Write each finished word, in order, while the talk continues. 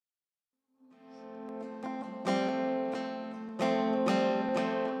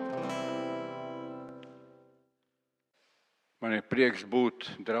Man ir prieks būt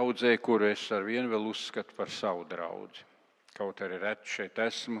draudzē, kuru es ar vienu vēl uzskatu par savu draudzi. Kaut arī reti šeit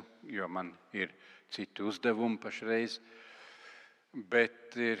esmu, jo man ir citi uzdevumi pašreiz,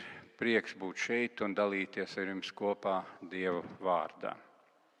 bet ir prieks būt šeit un dalīties ar jums kopā Dieva vārdā.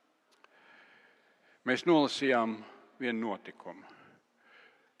 Mēs nolasījām vienu notikumu,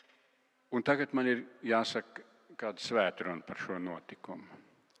 un tagad man ir jāsaka kāda svētruna par šo notikumu.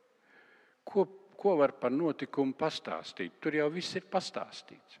 Ko var par notikumu pastāstīt? Tur jau viss ir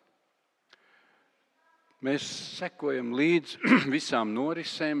pastāstīts. Mēs sekojam līdz visām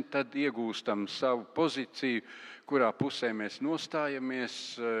norisēm, tad iegūstam savu pozīciju, kurā pusē mēs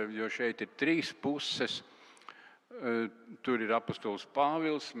nostājamies, jo šeit ir 3 puses. Tur ir apostols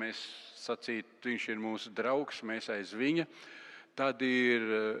Pāvils, mēs sacīt, viņš ir mūsu draugs, mēs aiz viņa. Tad ir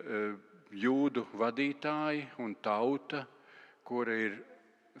jūdu vadītāji un tauta, kura ir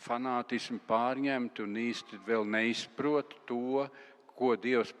fanātismi pārņemti un īsti vēl neizprot to, ko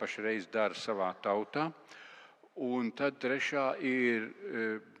Dievs pašreiz dara savā tautā. Un tad trešā ir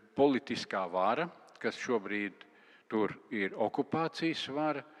politiskā vara, kas šobrīd tur ir okupācijas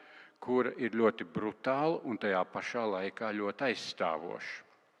vara, kura ir ļoti brutāla un tajā pašā laikā ļoti aizstāvoša.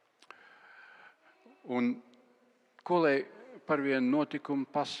 Un ko lai par vienu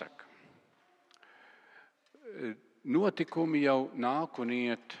notikumu pasaka? Notikumi jau nāk un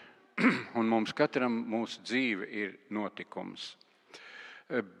iet, un mums katram mūsu dzīve ir notikums.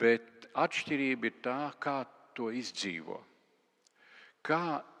 Bet atšķirība ir tā, kā to izdzīvo.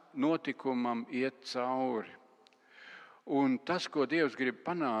 Kā notikumam iet cauri. Un tas, ko Dievs grib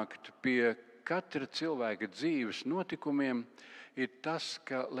panākt pie katra cilvēka dzīves notikumiem, ir tas,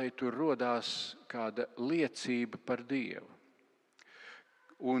 ka, lai tur rodās kāda liecība par Dievu.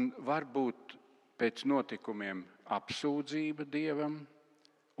 Un varbūt pēc notikumiem apsūdzība Dievam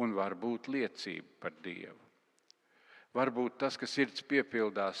un varbūt liecība par Dievu. Varbūt tas, ka sirds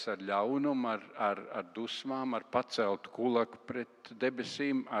piepildās ar ļaunumu, ar dusmām, ar paceltu kulaku pret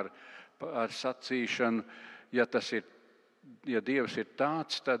debesīm, ar sacīšanu. Ja Dievs ir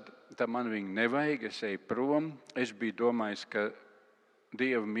tāds, tad man viņu nevajag, es eju prom. Es biju domājis, ka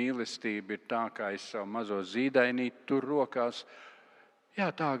Dieva mīlestība ir tā, kā es savu mazo zīdainīti tur rokās.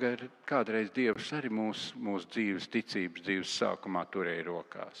 Jā, tā kādreiz Dievs arī mūsu dzīves, ticības dzīves sākumā turēja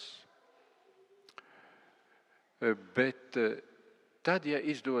rokās. Bet tad, ja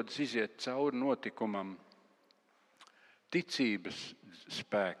izdodas iziet cauri notikumam ticības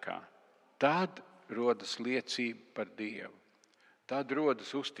spēkā, tad rodas liecība par Dievu, tad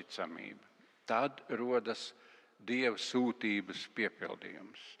rodas uzticamība, tad rodas Dieva sūtības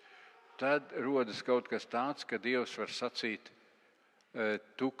piepildījums. Tad rodas kaut kas tāds, ka Dievs var sacīt,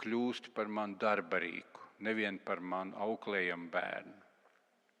 tu kļūsti par manu darbarīku, nevien par manu auklējamu bērnu.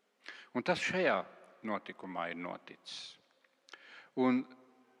 Un tas šajā notikumā ir noticis. Un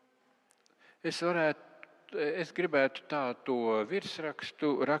es gribētu to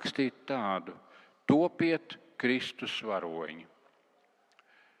virsrakstu rakstīt tādu: topiet Kristus varoņi.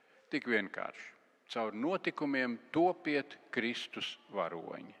 Tik vienkārši. Caur notikumiem topiet Kristus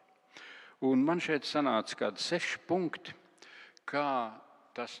varoņi. Un man šeit sanāca kādi 6 punkti, kā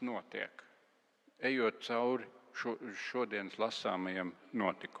tas notiek, ejot cauri šodienas lasāmajam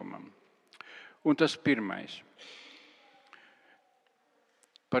notikumam. Un tas pirmais.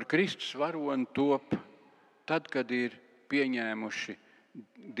 Par Kristus varoni top tad, kad ir pieņēmuši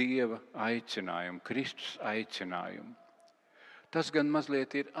Dieva aicinājumu, Kristus aicinājumu. Tas gan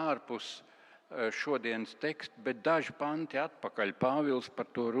mazliet ir ārpus šodienas teksta, bet daži panti atpakaļ Pāvils par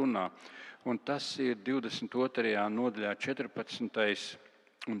to runā. Un tas ir 22. nodaļā 14.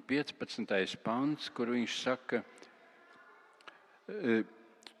 un 15. pants, kur viņš saka,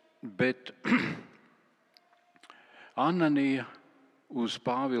 bet Ananija uz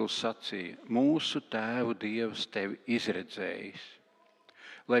Pāvilu sacīja: mūsu tēvu Dievs tevi izredzējis,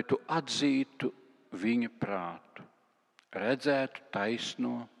 lai tu atzītu viņa prātu, redzētu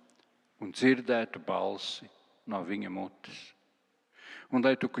taisno un dzirdētu balsi no viņa mutes. Un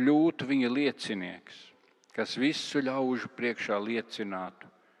lai tu kļūtu viņa liecinieks, kas visu ļaužu priekšā liecinātu,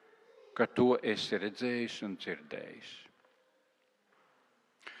 ka to esi redzējis un dzirdējis.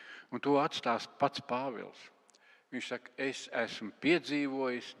 Un to atstāst pats Pāvils. Viņš saka, es esmu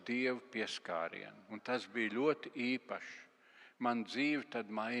piedzīvojis Dievu pieskārienu, un tas bija ļoti īpašs. Man dzīve tad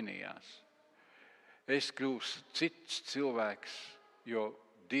mainījās. Es kļūstu cits cilvēks, jo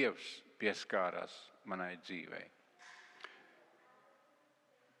Dievs pieskārās manai dzīvei.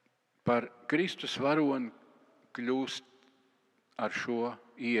 Par Kristus varoni kļūst ar šo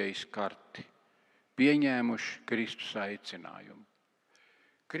ieejas karti, pieņēmuši Kristus aicinājumu.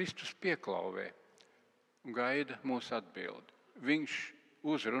 Kristus pieklauvē un gaida mūsu atbildi. viņš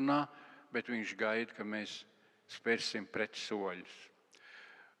uzrunā, bet viņš gaida, ka mēs spērsim pret soļus.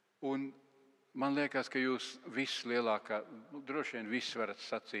 Un man liekas, ka jūs droši vien visi varat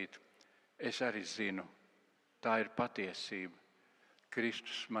sacīt, es arī zinu, tā ir patiesība.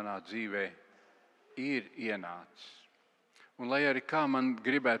 Kristus manā dzīvē ir ienācis. Un lai arī kā man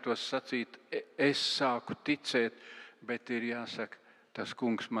gribētos sacīt, es sāku ticēt, bet ir jāsaka, tas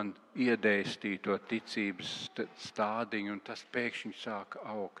kungs man iedēstīja to ticības stādiņu, un tas pēkšņi sāka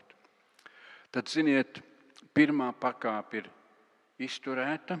augt. Tad, ziniet, pirmā pakāpe ir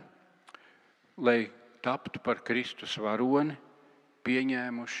izturēta, lai taptu par Kristus varoni,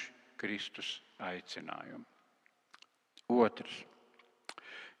 pieņēmuši Kristus aicinājumu. Otrs.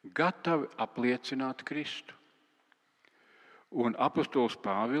 Gatavi apliecināt Kristu. Un apostols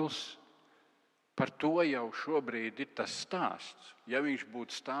Pāvils par to jau šobrīd ir tas stāsts. Ja viņš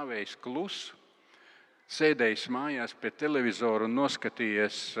būtu stāvējis klusu, sēdējis mājās pie televizora un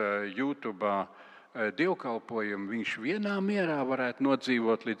noskatījies YouTube dievkalpojumu, viņš vienā mierā varētu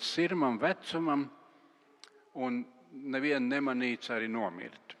nodzīvot līdz sirmam vecumam un nevienu nemanīts arī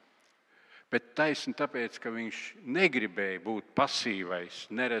nomirt. Bet taisni tāpēc, ka viņš negribēja būt pasīvais,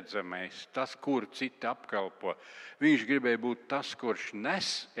 neredzamais, tas, kuru citi apkalpo. Viņš gribēja būt tas, kurš nes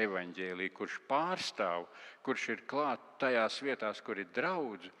evaņģēliju, kurš pārstāv, kurš ir klāt tajās vietās, kur ir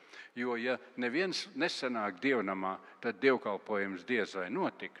draudze. Jo, ja neviens nesanāk dievnamā, tad dievkalpojums diez vai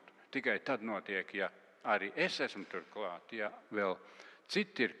notiktu. Tikai tad notiek, ja arī es esmu tur klāt, ja vēl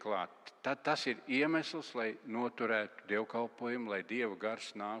citi ir klāt. Tad tas ir iemesls, lai noturētu dievkalpojumu, lai Dieva gars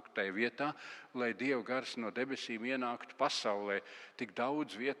nāktu tajā vietā, lai Dieva gars no debesīm ienāktu pasaulē tik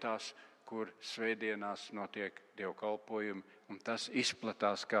daudz vietās, kur svētdienās notiek dievkalpojumi, un tas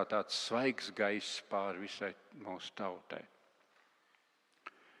izplatās kā tāds svaigs gaiss pāri visai mūsu tautai.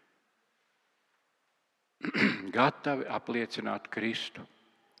 Gatavi apliecināt Kristu.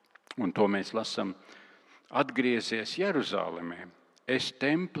 Un to mēs lasām atgriezies Jeruzalemē. Es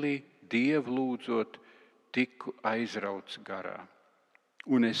templī Dievu lūdzot tiku aizrauts garā,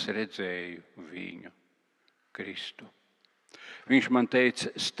 un es redzēju viņu, Kristu. Viņš man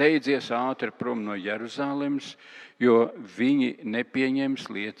teica, steidzies ātri prom no Jeruzalemes, jo viņi nepieņems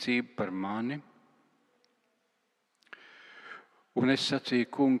liecību par mani. Un es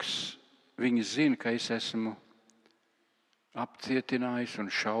sacīju, kungs, viņi zina, ka es esmu apcietinājis un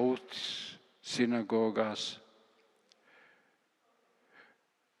šautis sinagogās.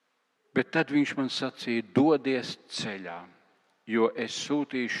 Bet tad viņš man sacīja, dodies ceļā, jo es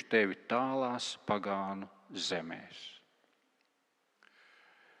sūtīšu tevi tālās pagānu zemēs.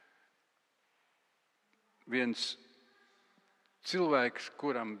 Viens cilvēks,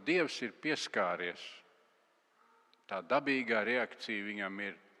 kuram Dievs ir pieskāries, tā dabīgā reakcija viņam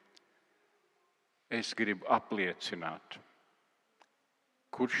ir, es gribu apliecināt,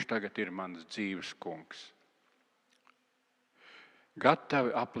 kurš tagad ir mans dzīves kungs.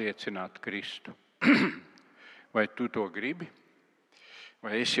 Gatavi apliecināt Kristu. Vai tu to gribi?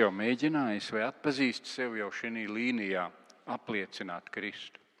 Vai es jau mēģināju, vai atpazīstu sevi jau šajā līnijā apliecināt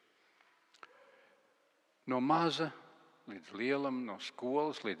Kristu? No maza līdz lielam, no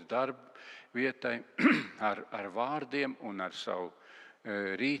skolas līdz darba vietai, ar vārdiem un ar savu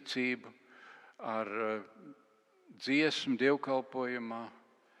rīcību, ar dziesmu dievkalpojumā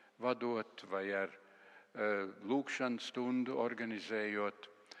vadot vai ar lūkšanas stundu organizējot,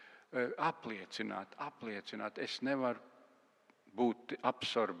 apliecināt. Es nevaru būt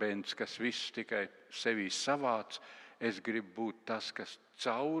absorbents, kas viss tikai sevī savāc. Es gribu būt tas, kas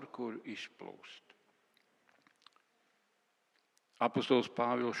caur kur izplūst. Apostols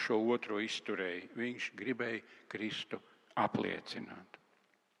Pāvils šo otro izturēja. Viņš gribēja Kristu apliecināt.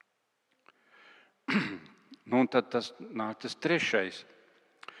 Un tad nāk tas trešais.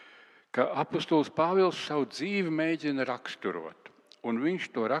 Ka apostols Pāvils savu dzīvi mēģina raksturot. Un viņš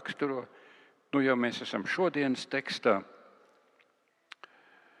to raksturo, jau mēs esam šodienas tekstā.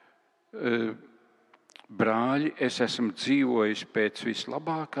 Brāļi, es esmu dzīvojis pēc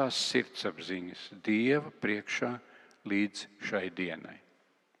vislabākās sirdsapziņas Dieva priekšā līdz šai dienai.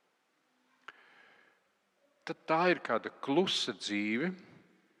 Tad tā ir kāda klusa dzīve,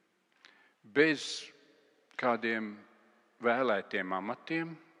 bez kādiem vēlētiem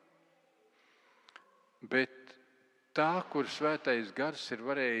amatiem, bet tā, kur svētais gars ir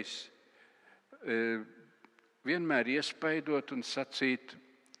varējis vienmēr iespaidot un sacīt,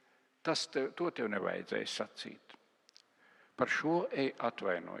 to tev nevajadzēja sacīt. Par šo ej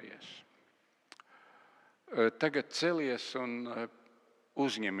atvainojies. Tagad celies un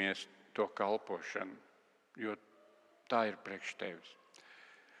uzņemies to kalpošanu, jo tā ir priekš tevis.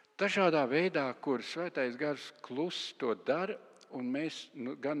 Dažādā veidā, kur svētais gars klusi to dara, un mēs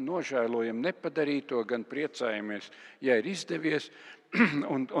gan nožēlojam nepadarīto, gan priecājamies, ja ir izdevies,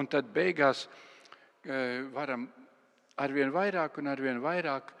 un tad beigās varam arvien vairāk un arvien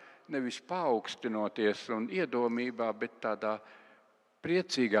vairāk nevis paaugstinoties un iedomībā, bet tādā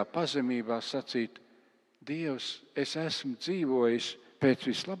priecīgā pazemībā sacīt: Dievs, es esmu dzīvojis pēc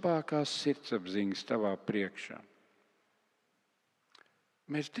vislabākās sirdsapziņas tavā priekšā.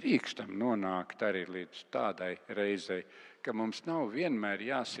 Mēs drīkstam nonākt arī līdz tādai reizei, ka mums nav vienmēr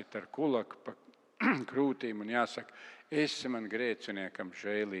jāsit ar kulaku pa krūtīm un jāsaka: esi man grēciniekam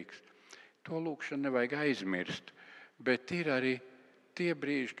žēlīgs. To lūkšanu nevajag aizmirst, bet ir arī tie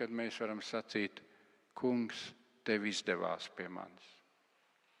brīži, kad mēs varam sacīt: Kungs, tev izdevās pie manis,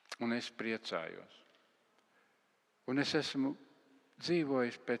 un es priecājos. Un es esmu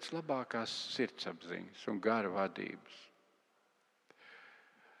dzīvojis pēc labākās sirdsapziņas un gara vadības.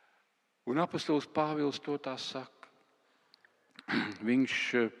 Un apostols Pāvils to tā saka. Viņš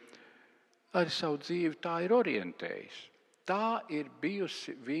ar savu dzīvi tā ir orientējis. Tā ir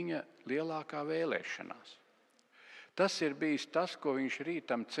bijusi viņa lielākā vēlēšanās. Tas ir bijis tas, ko viņš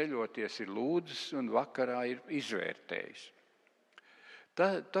rītam ceļoties ir lūdzis un vakarā ir izvērtējis.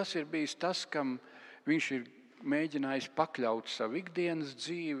 Tas ir bijis tas, kam viņš ir mēģinājis pakļaut savu ikdienas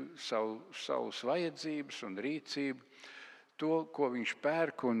dzīvi, savus vajadzības un rīcību, to, ko viņš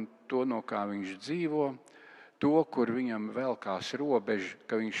pērk un to, no kā viņš dzīvo, to, kur viņam velkās robeža,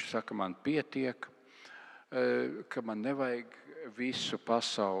 ka viņš saka: man pietiek, ka man nevajag visu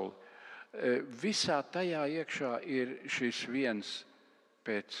pasauli. Visā tajā iekšā ir šis viens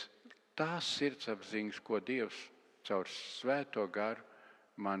pēc tās sirdsapziņas, ko Dievs caur svēto garu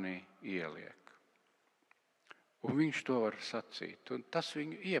manī ieliek. Un viņš to var sacīt, un tas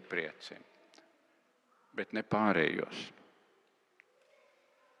viņu iepriecina, bet ne pārējos.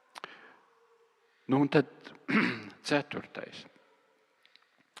 Un tad 4.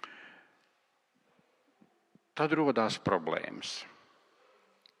 Tad rodās problēmas.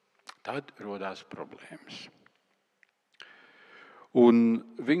 Un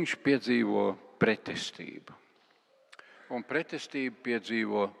viņš piedzīvo pretestību. Un pretestību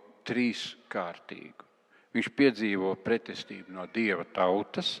piedzīvo trīskārtīgu. Viņš piedzīvo pretestību no Dieva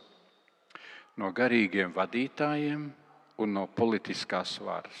tautas, no garīgiem vadītājiem un no politiskās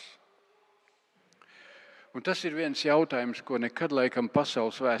varas. Un tas ir viens jautājums, ko nekad laikam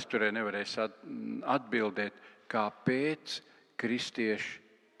pasaules vēsturē nevarēs atbildēt, kāpēc kristieši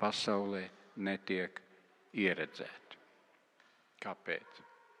pasaulē netiek ieredzēti. Kāpēc?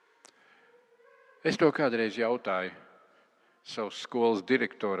 Es to kādreiz jautāju savas skolas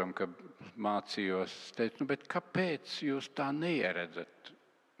direktoram, kad mācījos. Es teicu: bet kāpēc jūs tā neieredzat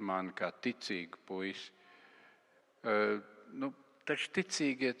mani kā ticīgu puisi? Taču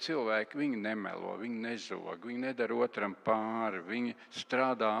ticīgie cilvēki, viņi nemelo, viņi nezog, viņi nedara otram pāri, viņi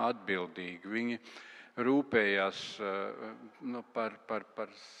strādā atbildīgi, viņi rūpējās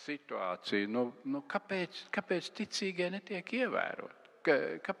par situāciju. Kāpēc ticīgie netiek ievērot?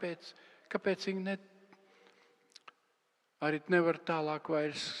 Kāpēc viņi arī nevar tālāk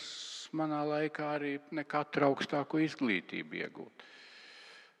vairs manā laikā arī nekatru augstāko izglītību iegūt?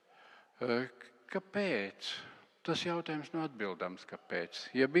 Kāpēc? Tas jautājums nav atbildams, kāpēc.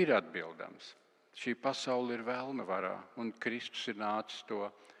 Jeb ir atbildams. Šī pasaule ir velna varā, un Kristus ir nācis to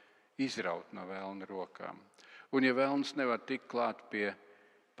izraut no velna rokām. Un ja velns nevar tikt klāt pie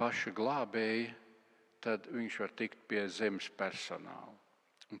paša glābēja, tad viņš var tikt pie zemes personāla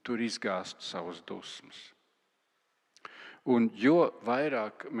un tur izgāzt savus dusmas. Un jo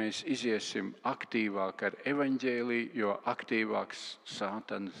vairāk mēs iziesim aktīvāk ar evaņģēliju, jo aktīvāks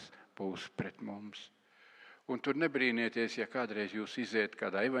Sātans būs pret mums. Un tur nebrīnieties, ja kādreiz jūs iziet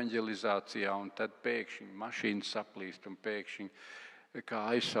kādā evaņģelizācijā, un tad pēkšņi mašīna saplīst, un pēkšņi kā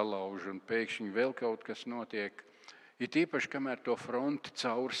aizsalauž, un pēkšņi vēl kaut kas notiek. Ir tīpaši, kamēr to fronti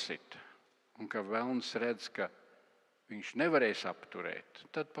caursit, un ka velns redz, ka viņš nevarēs apturēt,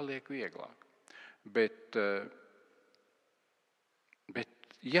 tad paliek vieglāk. Bet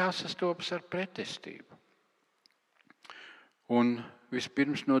jāsastopas ar pretestību. Un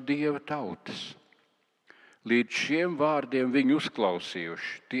vispirms no Dieva tautas. Līdz šiem vārdiem viņi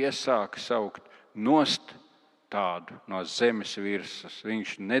uzklausījuši, tie sāka saukt: nost tādu no zemes virsmas,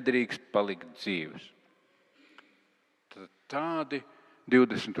 viņš nedrīkst palikt dzīves. Tādi,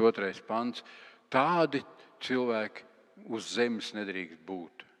 22. pants, tādi cilvēki uz zemes nedrīkst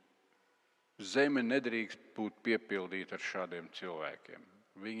būt. Zeme nedrīkst būt piepildīta ar šādiem cilvēkiem.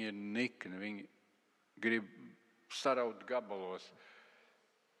 Viņi ir nikni, viņi grib saraut gabalos.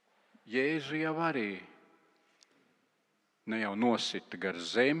 Jēzu jau arī ne jau nosita gar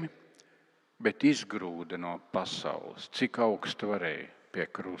zemi, bet izgrūda no pasaules, cik augstu varēja pie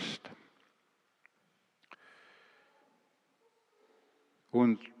krusta.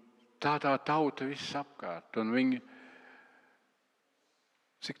 Un tā tauta viss apkārt, un viņi,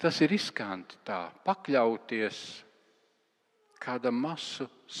 cik tas ir riskanti tā, pakļauties kādam masu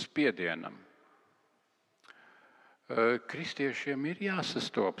spiedienam. Kristiešiem ir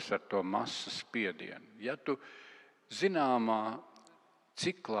jāsastopas ar to masu spiedienu. Ja tu zināmā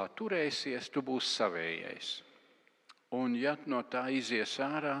ciklā turēsies, tu būsi savējais. Un ja no tā izies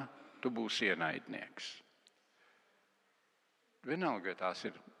ārā, tu būsi ienaidnieks. Vienalga, tās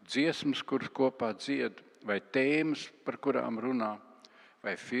ir dziesmas, kuras kopā dzied, vai tēmas, par kurām runā,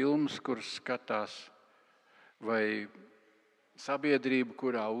 vai filmas, kuras skatās, vai sabiedrība,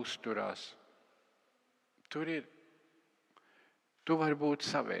 kurā uzturās. Tu vari būt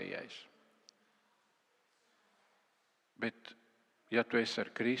savējais. Bet, ja tu esi ar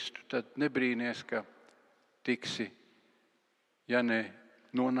Kristu, tad nebrīnies, ka tiksi, ja ne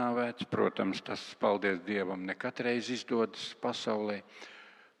nonāvēts, protams, tas, paldies Dievam, ne katreiz izdodas pasaulē,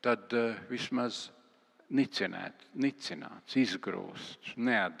 tad vismaz nicināts, izgrūsts,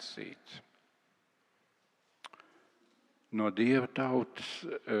 neatzīts. No Dieva tautas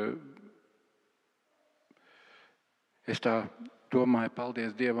es tā domāju,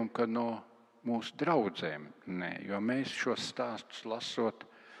 paldies Dievam, ka no mūsu draudzēm nē, jo mēs šos stāstus lasot,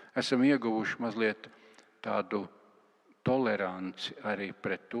 esam ieguvuši mazliet tādu toleranci arī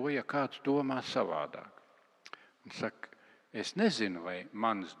pret to, ja kāds domā savādāk. Un saka, es nezinu, vai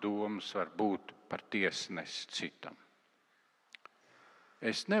manas domas var būt par tiesnesi citam.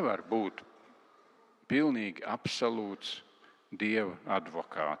 Es nevaru būt pilnīgi absolūts Dieva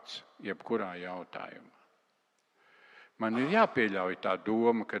advokāts jebkurā jautājumā. Man ir jāpieļauj tā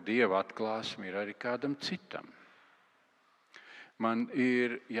doma, ka Dieva atklāsme ir arī kādam citam. Man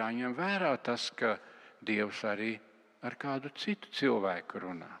ir jāņem vērā tas, ka Dievs arī ar kādu citu cilvēku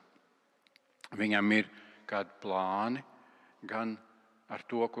runā. Viņam ir kādi plāni, gan ar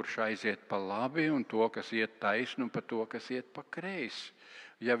to, kurš aiziet pa labi, un to, kas iet taisni, un pa to, kas iet pa kreisi.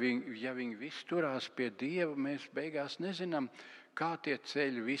 Ja viņi visi turās pie Dieva, mēs beigās nezinām, kā tie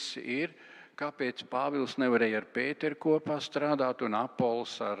ceļi visi ir, kāpēc Pāvils nevarēja ar Pēteru kopā strādāt un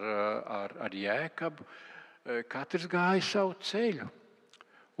Apols ar Jēkabu. Katrs gāja savu ceļu,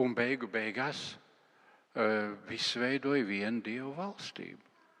 un beigās viss veidoja vienu Dievu valstību.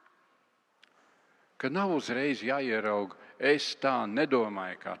 Ka nav uzreiz jāierauga, es tā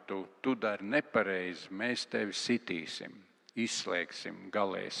nedomāju, kā tu dari nepareizi, mēs tevi sitīsim, izslēgsim,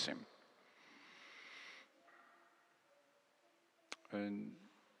 galēsim.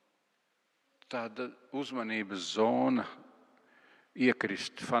 Tāda uzmanības zona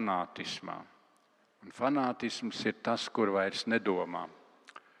iekrist fanātismā. Un fanātisms ir tas, kur vairs nedomā.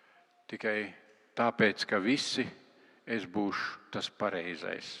 Tikai tāpēc, ka visi es būšu tas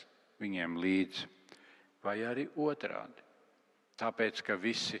pareizais viņiem līdzi. Vai arī otrādi. Tāpēc, ka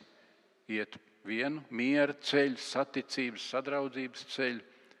visi iet vienu miera ceļu, saticības, sadraudzības ceļu,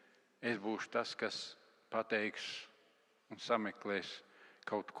 es būšu tas, kas pateiks un sameklēs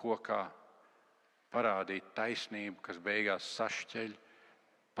kaut ko, kā parādīt taisnību, kas beigās sašķeļ,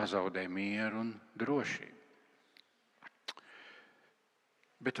 pazaudē mieru un drošību.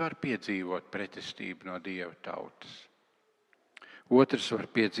 Bet var piedzīvot pretestību no Dieva tautas. Otrs var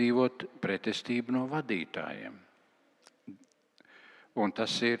piedzīvot pretestību no vadītājiem. Un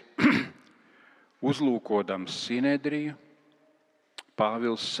tas ir uzlūkodams Sinedriju.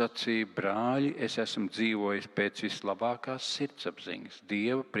 Pāvils sacīja, brāļi, es esmu dzīvojis pēc vislabākās sirdsapziņas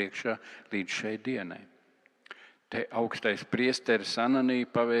Dieva priekšā līdz šai dienai. Te augstais priesteris Ananija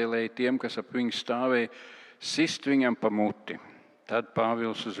pavēlēja tiem, kas ap viņu stāvēja, sist viņam pa muti. Tad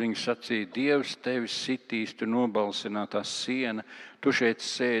Pāvils uz viņu sacīja, Dievs tevi sitīs, tu nobalsinātā siena, tu šeit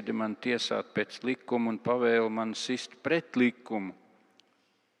sēdi man tiesāt pēc likuma un pavēli man sist pret likumu.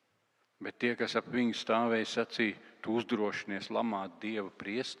 Bet tie, kas ap viņu stāvēja, sacīja, tu uzdrošinies lamāt Dieva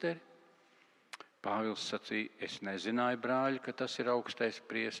priesteri? Pāvils sacīja, es nezināju, brāļi, ka tas ir augstais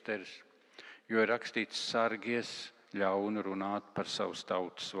priesteris, jo ir rakstīts sargies ļaunu runāt par savas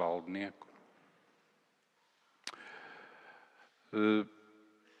tautas valdnieku.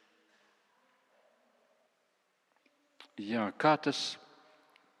 Jā, kā tas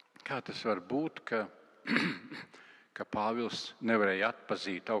var būt, ka Pāvils nevarēja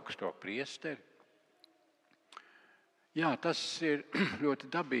atpazīt augsto priesteri? Jā, tas ir ļoti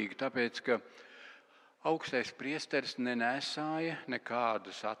dabīgi, tāpēc, ka augstais priesteris nenēsāja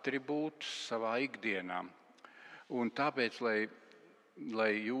nekādus atribūtus savā ikdienā. Un tāpēc,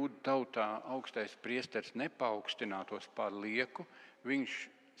 lai jūdu tautā augstais priesteris nepaukstinātos par lieku, viņš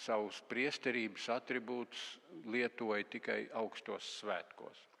savus priesterības atribūtus lietoja tikai augstos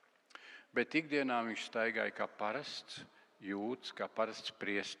svētkos. Bet ikdienā viņš staigāja kā parasts jūds, kā parasts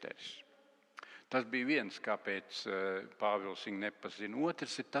priesteris. Tas bija viens, kāpēc Pāvils viņu nepazina.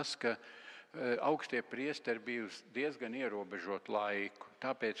 Otrs ir tas, ka augstie priesteri bija uz diezgan ierobežotu laiku.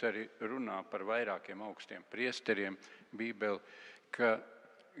 Tāpēc arī runā par vairākiem augstiem priesteriem Bībeli, ka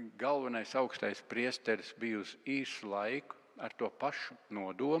galvenais augstais priesteris bija uz īsu laiku ar to pašu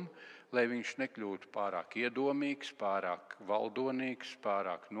nodomu, lai viņš nekļūtu pārāk iedomīgs, pārāk valdonīgs,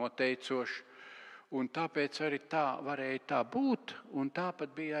 pārāk noteicošs. Un tāpēc arī tā varēja tā būt, un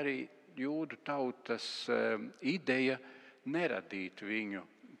tāpat bija arī jūdu tautas ideja neradīt viņu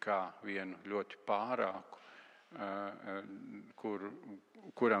kā vienu ļoti pārāku,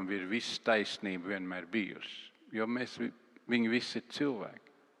 kuram ir viss taisnība vienmēr bijusi. Jo viņi visi ir cilvēki.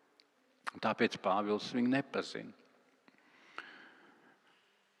 Tāpēc Pāvils viņu nepazina.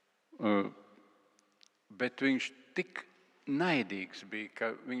 Bet viņš tik naidīgs bija, ka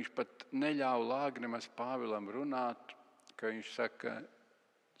viņš pat neļāva lāgi nemaz Pāvilam runāt, ka viņš saka,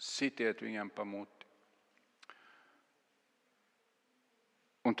 sitiet viņam pa muti.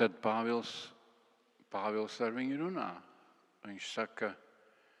 Un tad Pāvils ar viņu runā. Viņš saka,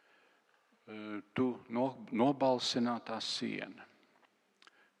 tu nobalsinātā siena.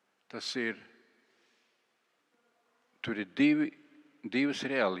 Tur ir divas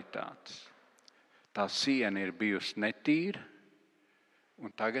realitātes. Tā siena ir bijusi netīra,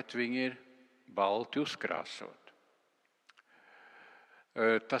 un tagad viņa ir balti uzkrāsota.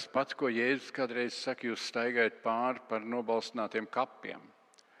 Tas pats, ko Jēzus kādreiz saka, jūs staigājat pāri par nobalsinātiem kapiem,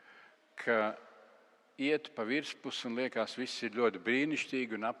 ka iet pa virspusi un liekas, viss ir ļoti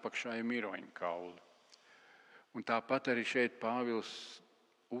brīnišķīgi un apakšā ir miroņkauli. Un tāpat arī šeit Pāvils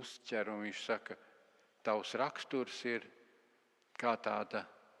uzķer un viņš saka, tavs raksturs ir kā tāda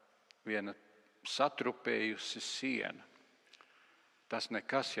viena satrupējusi siena. Tas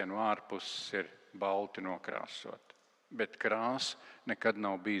nekas, ja no ārpuses ir balti nokrāsot. Bet krāsa nekad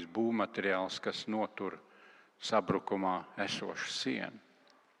nav bijis būvmateriāls, kas notur sabrukumā esošu sienu.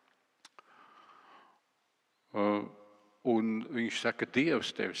 Un viņš saka,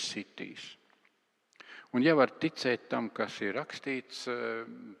 Dievs tevi sitīs. Un ja var ticēt tam, kas ir rakstīts,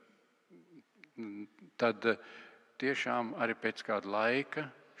 tad tiešām arī pēc kāda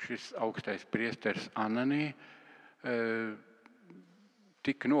laika šis augstais priesteris Ananī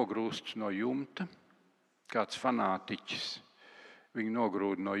tika nogrūsts no jumta. Kāds fanātiķis viņu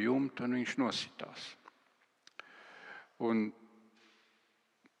nogrūda no jumta un viņš nositās. Un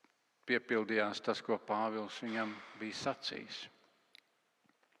piepildījās tas, ko Pāvils viņam bija sacījis.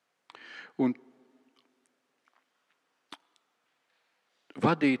 Un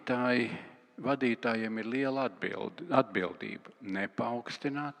vadītājiem ir liela atbildība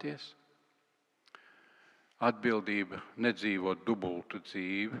nepaukstināties, atbildība nedzīvot dubultu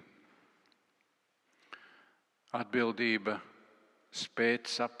dzīvi, atbildība spēt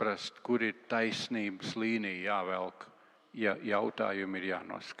saprast, kur ir taisnības līnija jāvelk, ja jautājumi ir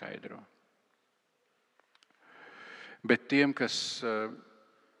jānoskaidro. Bet tiem, kas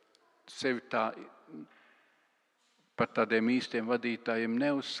sevi par tādiem īstiem vadītājiem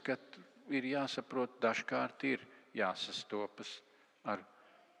neuzskata, ir jāsaprot, dažkārt ir jāsastopas ar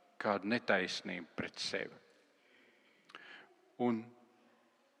kādu netaisnību pret sevi. Un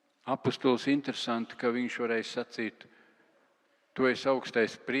apostols interesanti, ka viņš varēja sacīt, tu esi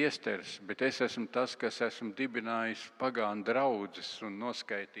augstais priesteris, bet es esmu tas, kas esmu dibinājis pagānu draudzes un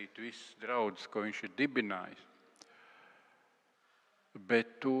noskaitīt visas draudzes, ko viņš ir dibinājis. Bet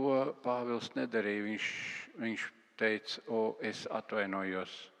to Pāvils nedarīja. Viņš teica, es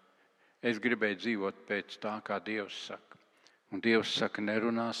atvainojos, es gribēju dzīvot pēc tā, kā Dievs saka. Un Dievs saka,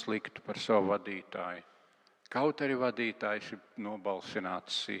 nerunā sliktu par savu vadītāju. Kaut arī vadītājs ir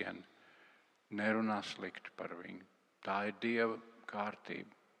nobalsināts siena, nerunā sliktu par viņu. Tā ir Dieva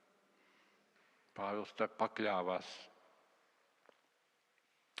kārtība. Pāvils tā pakļāvās.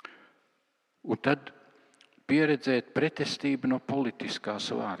 Un tad pieredzēt pretestību no politiskās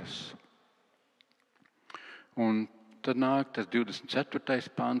varas. Un tad nāk tas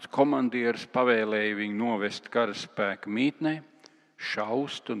 24. pāns. Komandieris pavēlēja viņu novest karaspēka mītnē,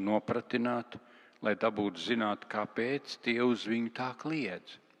 šaust un nopratināt, lai dabūtu zināt, kāpēc tie uz viņu tā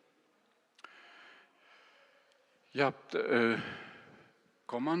kliedz. Jā,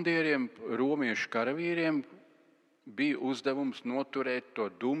 komandieriem, romiešu karavīriem bija uzdevums noturēt to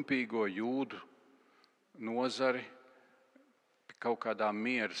dumpīgo jūdu nozari kaut kādā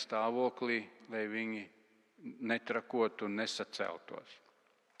miera stāvoklī, lai viņi netrakotu un nesaceltos.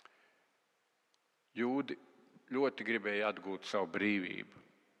 Jūdi ļoti gribēja atgūt savu brīvību.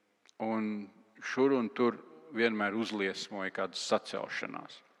 un šur un tur vienmēr uzliesmoja kādas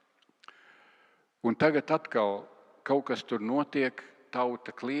sacelšanās. Un tagad atkal kaut kas tur notiek,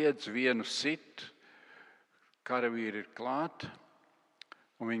 tauta kliedz, vienu sit, karavīri ir klāt,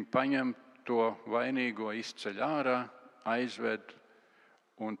 un viņi paņem to vainīgo, izceļ ārā, aizved,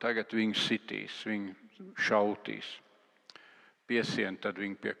 un tagad viņu sitīs, viņu šautīs. Piesien tad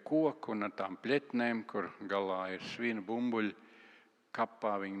viņu pie koka un ar tām pļetnēm, kur galā ir svina bumbuļi,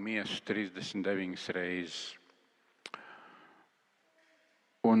 kapā viņu mies 39 reizes.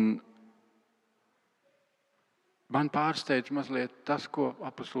 Un man pārsteidz mazliet tas, ko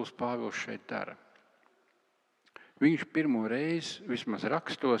apostols Pāvils šeit dara. Viņš pirmo reizi, vismaz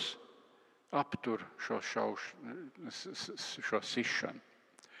rakstos, aptur šo sišanu.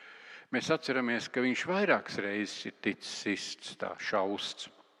 Mēs atceramies, ka viņš vairākas reizes ir ticis sists, tā šausts.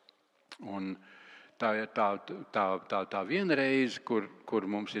 Un tā viena reize, kur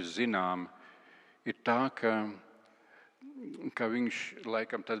mums ir zināma, ir tā, ka viņš,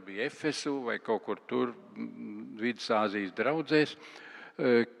 laikam tas bija Efesu vai kaut kur tur Vidusāzijas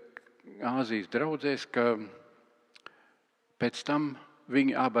draudzēs, ka pēc tam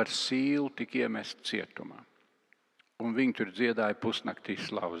viņi abi ar Sīlu tika iemest cietumā. Un viņi tur dziedāja pusnaktī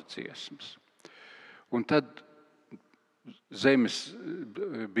slavas dziesmas. Un tad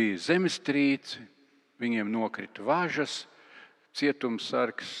bija zemestrīce, viņiem nokrita važas,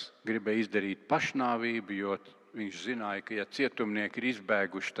 cietumsargs gribēja izdarīt pašnāvību, jo viņš zināja, ka ja cietumnieki ir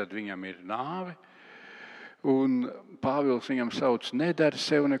izbēguši, tad viņam ir nāve. Un Pāvils viņam sauc, nedara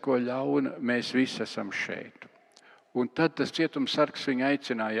sev neko ļauna, mēs visi esam šeit. Un tad tas cietumsargs viņu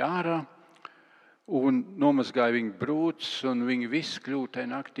aicināja ārā, un nomazgāja viņu brūces, un viņi visi kļūta tajā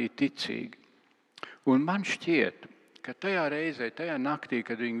naktī ticīgi. Un man šķiet, ka tajā reizē, tajā naktī,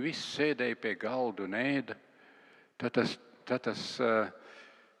 kad viņi visi sēdēja pie galda un ēda, tad tas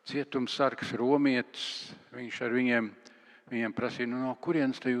cietumsargs romietis, viņš ar viņiem prasīja, no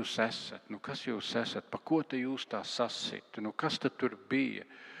kurienes te jūs esat, kas jūs esat, pa ko te jūs tā sasit, kas tad tur bija.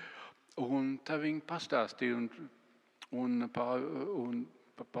 Un tad viņi pastāstīja, un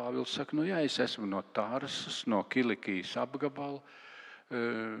Pāvils saka, jā, es esmu no Tarsas, no Kilikijas apgabala.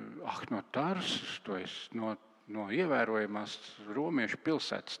 No Tarsas, to es no ievērojamās romiešu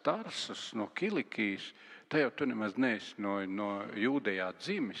pilsētas Tarsas, no Kilikijas. Tā jau tu nemaz neesi no Jūdejā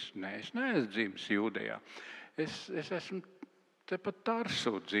dzimis. Nē, es neesmu dzimis Jūdejā. Es esmu tepat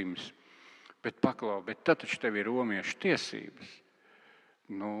Tarsu dzimis. Bet paklau, bet tad taču tev ir romiešu tiesības.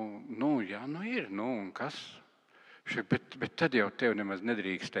 Jā, ir, un kas? Bet tad jau tev nemaz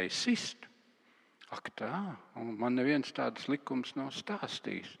nedrīkstēja sist. Ak tā, un man neviens tādas likums nav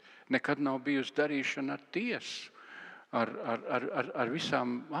stāstījis. Nekad nav bijusi darīšana ar tiesu, ar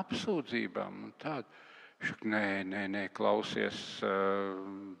visām apsūdzībām. Un tādu. Nē, klausies,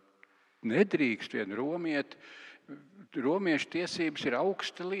 nedrīkst vien romieti. Romiešu tiesības ir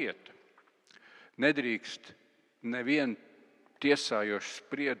augsta lieta. Nedrīkst nevienu tiesājošu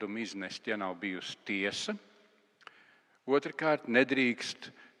spriedumu iznest, ja nav bijusi tiesa. Otrkārt,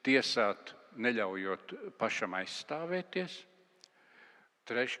 nedrīkst tiesāt, neļaujot pašam aizstāvēties.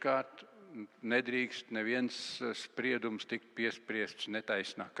 Treškārt, nedrīkst neviens spriedums tikt piespriests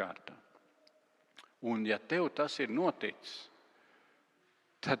netaisnā kārtā. Un ja tev tas ir noticis,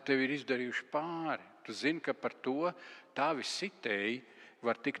 tad tev ir izdarījuši pāri. Tu zini, ka par to tavi sitēji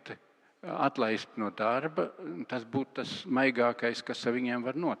var tikt atlaist no darba. Tas būtu tas maigākais, kas ar viņiem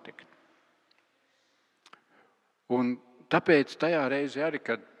var notikt. Un tāpēc tajā reizē arī,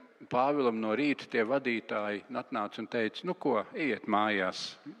 kad Pāvilam no rīta tie vadītāji atnāca un teica, ejiet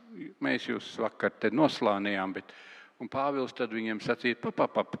mājās, mēs jūs vakar te noslānījām, un Pāvils tad viņiem sacīja,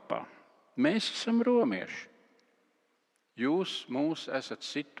 mēs esam romieši. Jūs mūs esat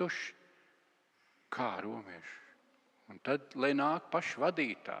situši kā romieši. Un tad, lai nāk paši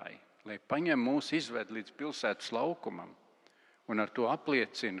vadītāji, lai paņem mūs izved līdz pilsētas laukumam un ar to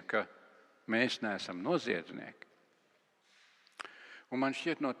apliecina, ka mēs neesam noziedznieki. Un man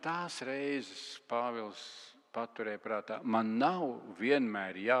šķiet, no tās reizes Pāvils paturēja prātā, man nav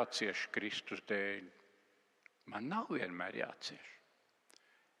vienmēr jācieš Kristus dēļ. Man nav vienmēr jācieš.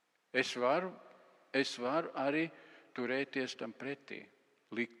 Es varu arī turēties tam pretī,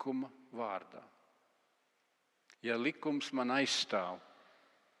 likuma vārdā. Ja likums man aizstāv,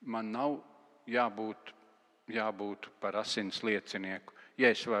 man nav jābūt par asins liecinieku.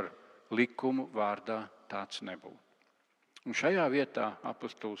 Ja es varu likumu vārdā, tāds nebūtu. Un šajā vietā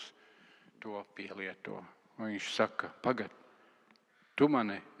apostols to pielieto. Un viņš saka, pagad, tu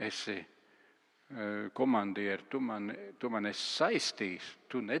mani esi komandieri, tu mani esi saistījis,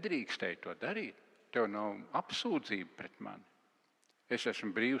 tu nedrīkstēji to darīt. Tev nav apsūdzība pret mani. Es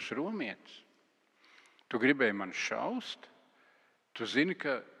esmu brīvs romietis. Tu gribēji mani šaust. Tu zini,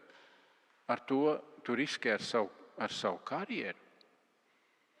 ka ar to tu riskē ar savu karjeru.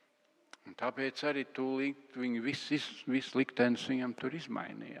 Un tāpēc arī viss liktenis viņam tur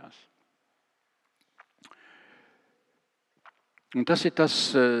izmainījās. Un tas ir tas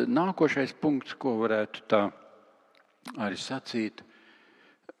nākošais punkts, ko varētu tā arī sacīt.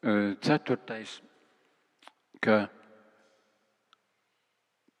 4. ka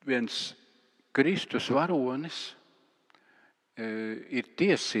viens Kristus varonis ir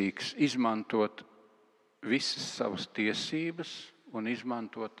tiesīgs izmantot visas savas tiesības un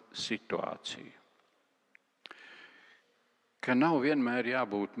izmantot situāciju. Ka nav vienmēr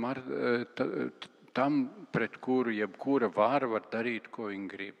jābūt tam, pret kuru jebkura vara var darīt, ko viņa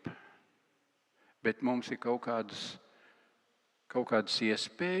grib. Bet mums ir kaut kādas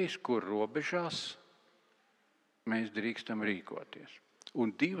iespējas, kur robežās mēs drīkstam rīkoties.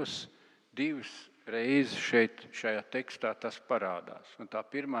 Un divas reizes šajā tekstā tas parādās. Un tā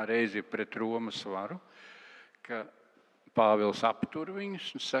pirmā reize ir pret Romas varu, ka Pāvils aptur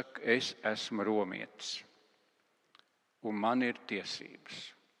viņus un saka, es esmu romietis un man ir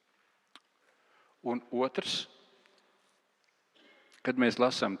tiesības. Un otrs, kad mēs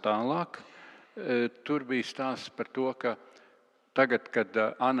lasām tālāk, tur bija stāsts par to, ka tagad, kad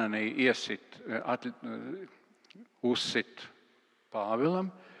Ananija uzsit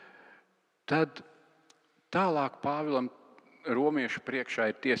Pāvilam, tad tālāk Pāvilam romiešu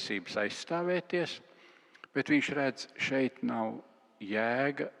priekšā ir tiesības aizstāvēties, bet viņš redz, šeit nav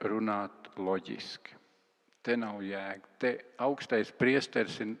jēga runāt loģiski. Te nav jēga. Te augstais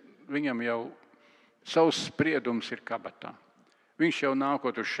priesteris, viņam jau savs spriedums ir kabatā. Viņš jau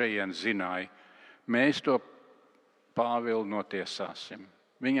nākot uz šejien zināja, mēs to Pāvilu notiesāsim.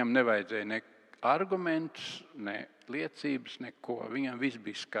 Viņam nevajadzēja ne argumentus, ne liecības, neko. Viņam viss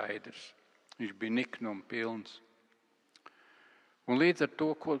bija skaidrs. Viņš bija niknuma pilns. Un līdz ar to,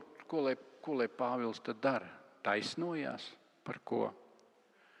 ko lai Pāvils tad dara? Taisnojās par ko?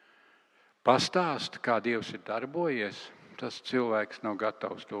 Pastāst, kā Dievs ir darbojies, tas cilvēks nav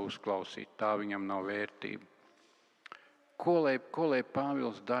gatavs to uzklausīt. Tā viņam nav vērtība. Ko lai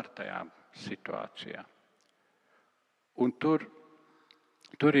Pāvils dara tajā situācijā? Un tur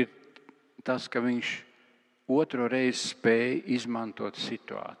ir tas, ka viņš otro reizi spēja izmantot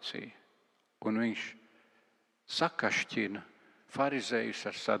situāciju. Un viņš sakašķina farizējus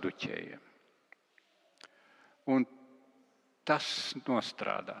ar saduķējiem. Un tas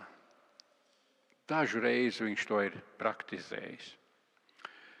nostrādā. Dažu reizi viņš to ir praktizējis.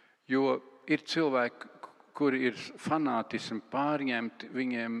 Jo ir cilvēki, kuri ir fanātismi pārņemti,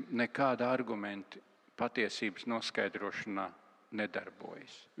 viņiem nekāda argumenti patiesības noskaidrošanā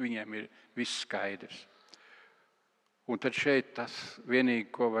nedarbojas. Viņiem ir viss skaidrs. Un tad šeit tas vienīgi,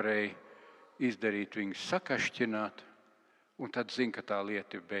 ko varēja izdarīt, viņus sakašķināt, un tad zina, ka tā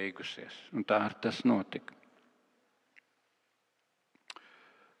lieta ir beigusies. Un tā tas notika.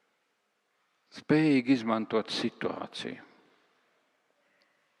 Spējīgi izmantot situāciju.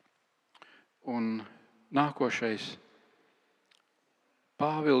 Un nākošais,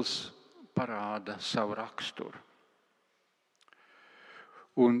 Pāvils parāda savu raksturu.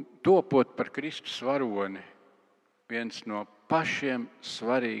 Un topot par Kristus varoni, viens no pašiem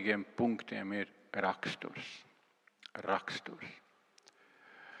svarīgiem punktiem ir raksturs. Raksturs.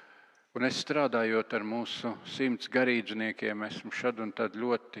 Un es strādājot ar mūsu 100 garīdzniekiem, esmu šad un tad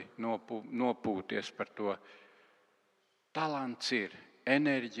ļoti nopūties par to. Talants ir,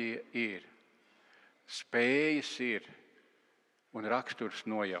 enerģija ir, spējas ir un raksturs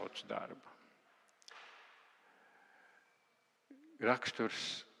nojauc darbu.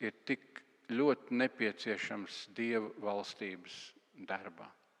 Raksturs ir tik ļoti nepieciešams Dieva valstības darbā.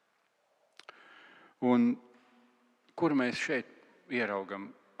 Un kur mēs šeit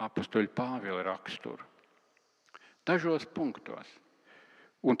ieraugam apostoļa Pāvila raksturu? Dažos punktos.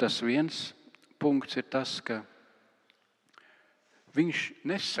 Un tas viens punkts ir tas, ka viņš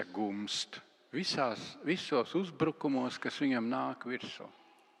nesagumst visos uzbrukumos, kas viņam nāk virsū.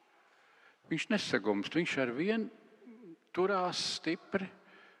 Viņš nesagumst, viņš ar vien turās stipri,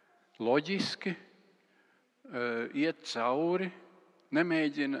 loģiski, iet cauri,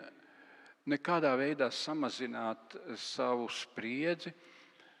 nemēģina nekādā veidā samazināt savu spriedzi.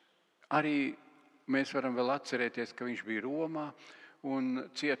 Arī mēs varam vēl atcerēties, ka viņš bija Romā un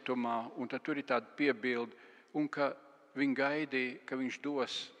cietumā, un tad tur ir tāda piebilde, un ka viņi gaidīja, ka viņš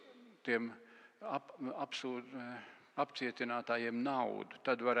dos tiem apcietinātājiem naudu,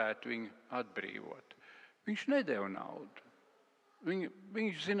 tad varētu viņu atbrīvot. Viņš nedeva naudu.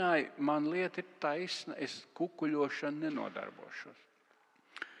 Viņš zināja, man lieta ir taisna, es kukuļošanu nenodarbošos.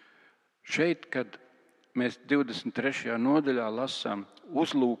 Šeit, kad mēs 23. nodaļā lasām,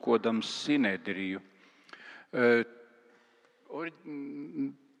 uzlūkodams Sinedriju,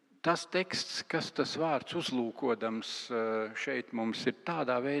 tas teksts, kas tas vārds uzlūkodams šeit mums ir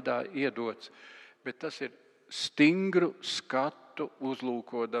tādā veidā iedots, bet tas ir stingru skatu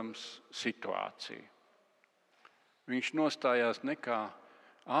uzlūkodams situāciju. Viņš nostājās ne kā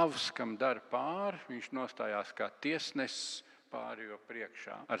avs, kam dara pāri, viņš nostājās kā tiesnesis pārējo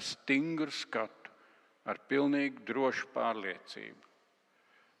priekšā, ar stingru skatu, ar pilnīgi drošu pārliecību.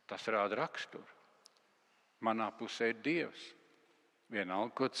 Tas rāda raksturu. Manā pusē ir Dievs.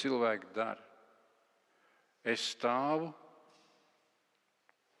 Vienalga, ko cilvēki dara. Es stāvu,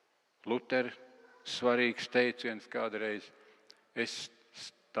 Lutera svarīgs teiciens kādreiz, es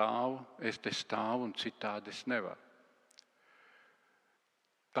te stāvu un citādi es nevaru.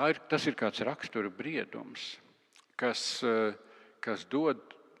 Tas ir kāds rakstura briedums, kas dod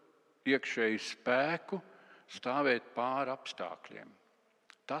iekšēju spēku stāvēt pāri apstākļiem.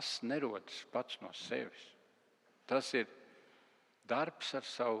 Tas nerodas pats no sevis. Tas ir darbs ar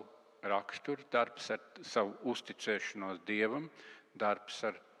savu raksturu, darbs ar savu uzticēšanos Dievam, darbs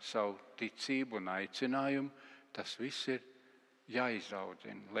ar savu ticību un aicinājumu. Tas viss ir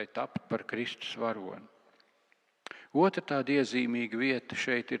jāizaudzina, lai taptu par Kristus varoni. Otra tāda iezīmīga vieta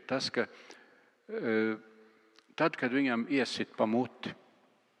šeit ir tas, ka tad, kad viņam iesit pa muti,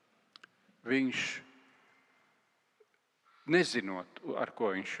 viņš, nezinot, ar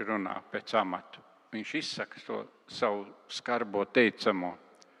ko viņš runā pēc amata, viņš izsaka to savu skarbo teicamo.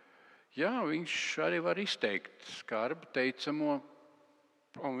 Jā, viņš arī var izteikt skarbu teicamo,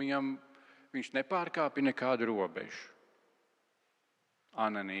 un viņš nepārkāpja nekādu robežu.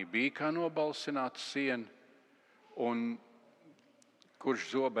 Ananī bija kā nobalsināta siena, un kurš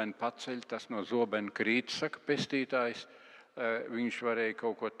zobenu paceļ, tas no zobenu krīt, saka pestītājs, viņš varēja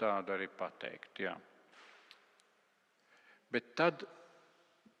kaut ko tādu arī pateikt. Jā. Bet tad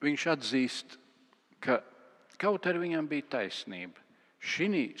viņš atzīst, ka kaut arī viņam bija taisnība.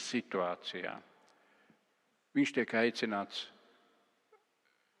 Šī situācijā viņš tiek aicināts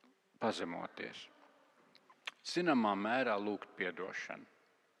pazemoties. Zināmā mērā lūgt piedošanu.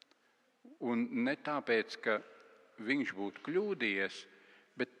 Un ne tāpēc, ka viņš būtu kļūdījies,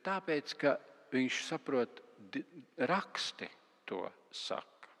 bet tāpēc, ka viņš saprot, raksti to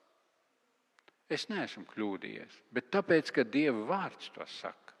saka. Es neesmu kļūdījies, bet tāpēc, ka Dieva vārds to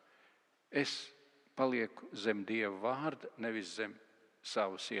saka, es palieku zem Dieva vārda, nevis zem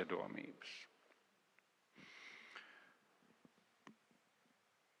savas iedomības.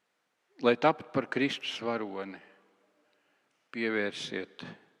 Lai taptu par Kristus varoni, pievērsiet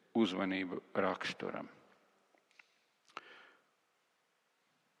uzmanību raksturam.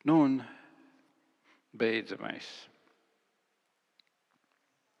 Un beidzamais.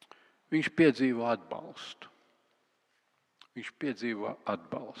 Viņš piedzīvo atbalstu.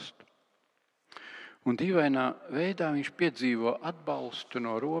 Un dīvainā veidā viņš piedzīvo atbalstu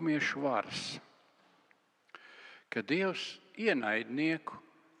no romiešu varas, ka Dievs ienaidnieku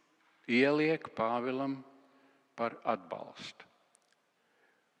ieliek Pāvilam par atbalstu.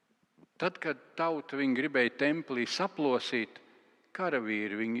 Tad, kad tauta viņu gribēja templī saplosīt,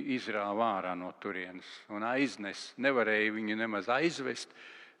 karavīri viņu izrāva ārā no turienes un aiznes. Nevarēja viņu nemaz aizvest,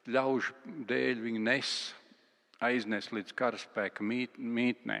 ļaužu dēļ viņu aiznes līdz karaspēka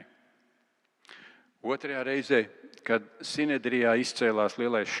mītnē. Otrajā reizē, kad Sinedrijā izcēlās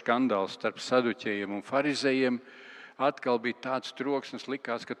lielais skandāls starp saduķējiem un farizējiem, atkal bija tāds troksnis,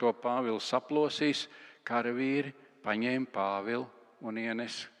 likās, ka to Pāvilu saplosīs. Karavīri paņēma Pāvilu un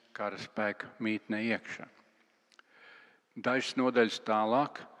ienes karaspēka mītnē iekšā. Dažas nodaļas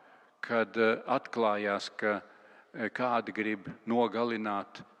tālāk, kad atklājās, ka kādi grib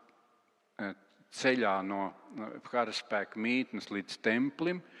nogalināt ceļā no karaspēka mītnes līdz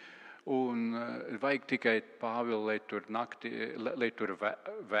templim, un vajag tikai Pāvilu, lai tur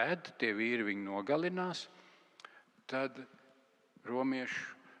ved, tie vīri viņu nogalinās, tad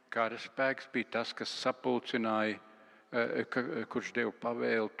romiešu karaspēks bija tas, kas sapulcināja, kurš deva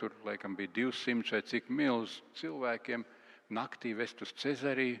pavēli, tur laikam bija 200 vai cik milz cilvēkiem, naktī vest uz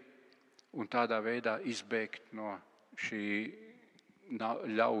Cezariju un tādā veidā izbēgt no šī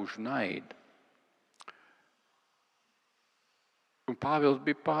ļaužu naida. Un Pāvils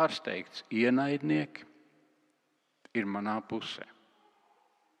bija pārsteigts. Ienaidnieki ir manā pusē.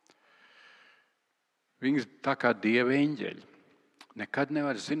 Viņi tā kā Dieva eņģeļi. Nekad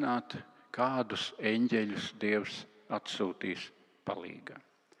nevar zināt, kādus eņģeļus Dievs atsūtīs palīgā.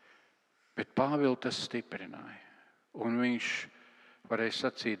 Bet Pāvilu tas stiprināja. Un viņš varēja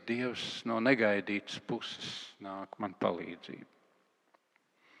sacīt, Dievs no negaidītas puses nāk man palīdzību.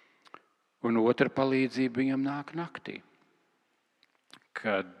 Un otra palīdzība viņam nāk naktī,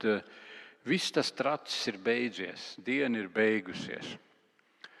 kad viss tas tracis ir beidzies, diena ir beigusies.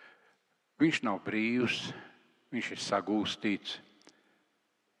 Viņš nav brīvs, viņš ir sagūstīts,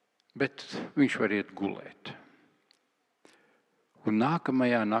 bet viņš var iet gulēt. Un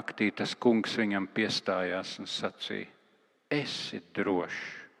nākamajā naktī tas kungs viņam piestājās un sacīja: esi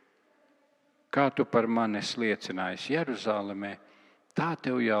drošs. Kā tu par mani esi liecinājis Jeruzalemē, tā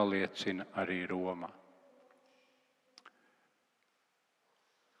tev jāliecina arī Romā.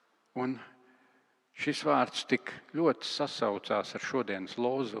 Un šis vārds tik ļoti sasaucās ar šodienas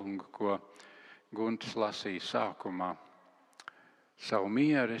lozungu, ko Guntis lasīja sākumā. Savu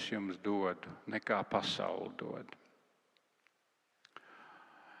mieru es jums dodu, nekā pasauli dod.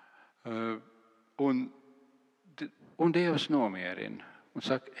 Un Dievs nomierina un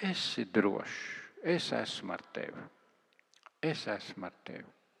saka: esi drošs, es esmu ar tevi. Es esmu ar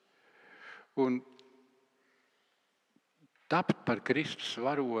tevi. Un tapt par Kristus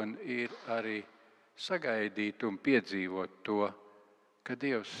varoni ir arī sagaidīt un piedzīvot to, ka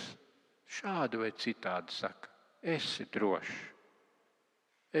Dievs šādu vai citādi saka: esi drošs,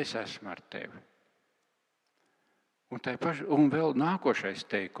 es esmu ar tevi. Un vēl nākošais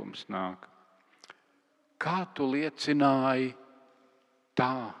teikums nāk: kā tu liecināji,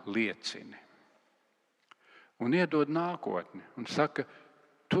 tā liecini. Un iedod nākotni un saka: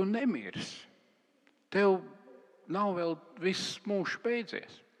 tu nemirsi, tev nav vēl viss mūžs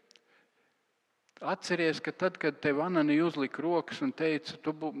beidzies. Atceries, ka tad, kad tev Ananija uzlika rokas un teica,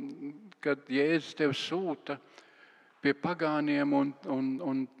 kad Jēzus tev sūta pie pagāniem un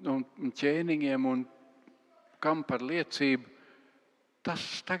ķēniņiem un kam par liecību,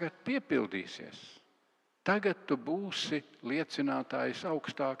 tas tagad piepildīsies. Tagad tu būsi liecinātājs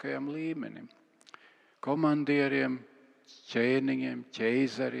augstākajam līmenim. Komandieriem, ķēniņiem,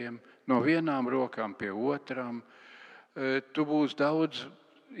 ķeizariem, no vienām rokām pie otrām. Tu būsi daudz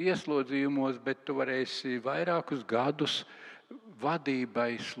ieslodzījumos, bet tu varēsi vairākus gadus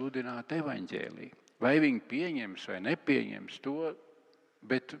vadībai sludināt evaņģēliju. Vai viņi pieņems vai nepieņems to,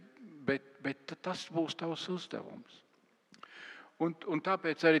 bet tas būs tavs uzdevums. Un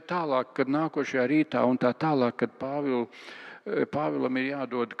tāpēc arī tālāk, kad nākošajā rītā un tā tālāk, kad Pāvilam ir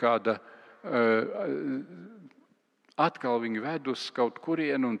jādod kāda, atkal viņu ved uz kaut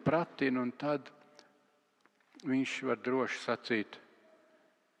kurienu un pratina, un tad viņš var droši sacīt,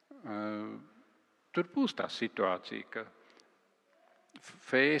 tur būs tā situācija, ka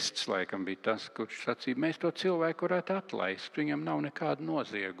Fēsts laikam bija tas, kurš sacīja, mēs to cilvēku varētu atlaist, viņam nav nekāda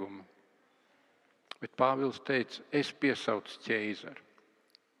nozieguma. Bet Pāvils teica, es piesaucu ķeizaru,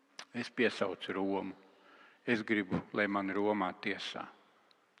 es piesaucu Romu, es gribu, lai mani Romā tiesā.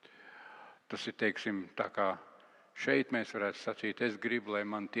 Tas ir, teiksim, tā kā šeit mēs varētu sacīt, es gribu, lai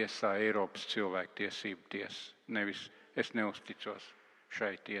man tiesā Eiropas cilvēktiesību tiesa, nevis es neusticos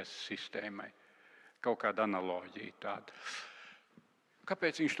šai tiesas sistēmai. Kaut kāda analoģija tāda.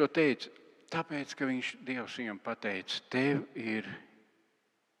 Kāpēc viņš to teica? Tāpēc, ka Dievs viņam pateica, tev ir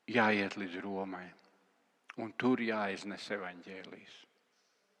jāiet līdz Romai, un tur jāiznes evaņģēlijs.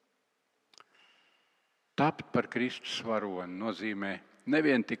 Tapt par Kristus varoni nozīmē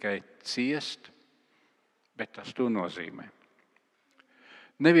nevien tikai ciest, bet tas to nozīmē.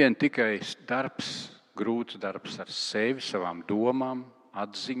 Nevien tikai darbs, grūts darbs ar sevi, savām domām,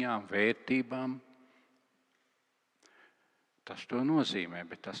 atziņām, vērtībām. Tas to nozīmē,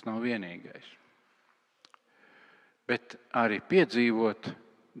 bet tas nav vienīgais. Bet arī piedzīvot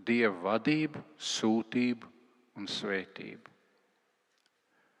Dieva vadību, sūtību un svētību.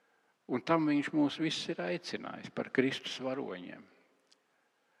 Un tam viņš mūs visus ir aicinājis par Kristus varoņiem.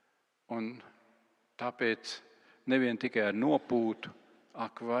 Un tāpēc nevien tikai ar nopūtu,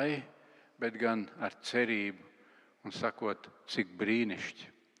 ak vai, bet gan ar cerību un sakot, cik brīnišķi.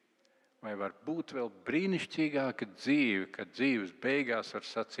 Vai var būt vēl brīnišķīgāka dzīve, kad dzīves beigās var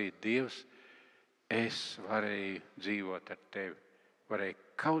sacīt, Dievs, es varēju dzīvot ar tevi, varēju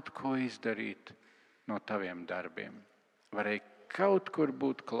kaut ko izdarīt no taviem darbiem, varēju kaut kur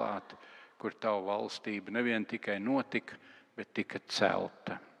būt klāt, kur tavu valstība nevien tikai notika, bet tika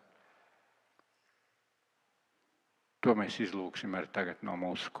celta. To mēs izlūksim arī tagad no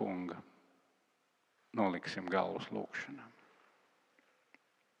mūsu kunga. Noliksim galvas lūkšanā.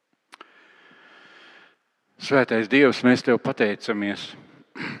 Svētais Dievs, mēs Tev pateicamies,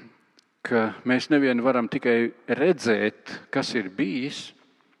 ka mēs nevien varam tikai redzēt, kas ir bijis,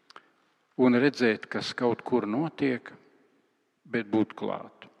 un redzēt, kas kaut kur notiek, bet būt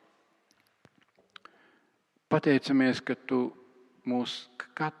klāt. Pateicamies, ka Tu mūs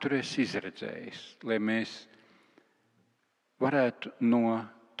katru esi izredzējis, lai mēs varētu no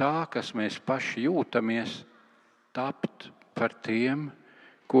tā, kas mēs paši jūtamies, tapt par tiem,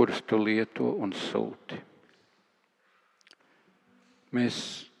 kurus tu lieto un sūti. Mēs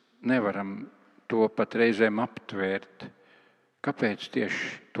nevaram to pat reizēm aptvērt, kāpēc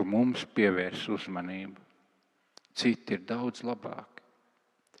tieši tu mums pievērs uzmanību. Citi ir daudz labāki.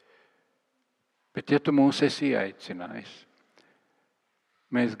 Bet ja tu mūs esi aicinājis,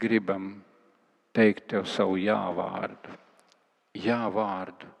 mēs gribam teikt tev savu jāvārdu.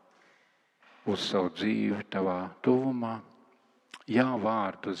 Jāvārdu uz savu dzīvi tavā tuvumā.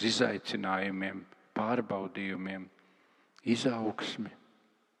 Jāvārdu uz izaicinājumiem, pārbaudījumiem, izaugsmi.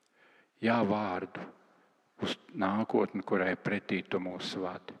 Jāvārdu uz nākotni, kurai pretī tu mūs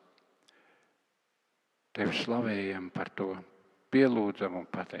vadi. Tevi slavējam par to, pielūdzam un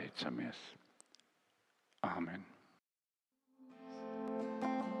pateicamies. Āmen.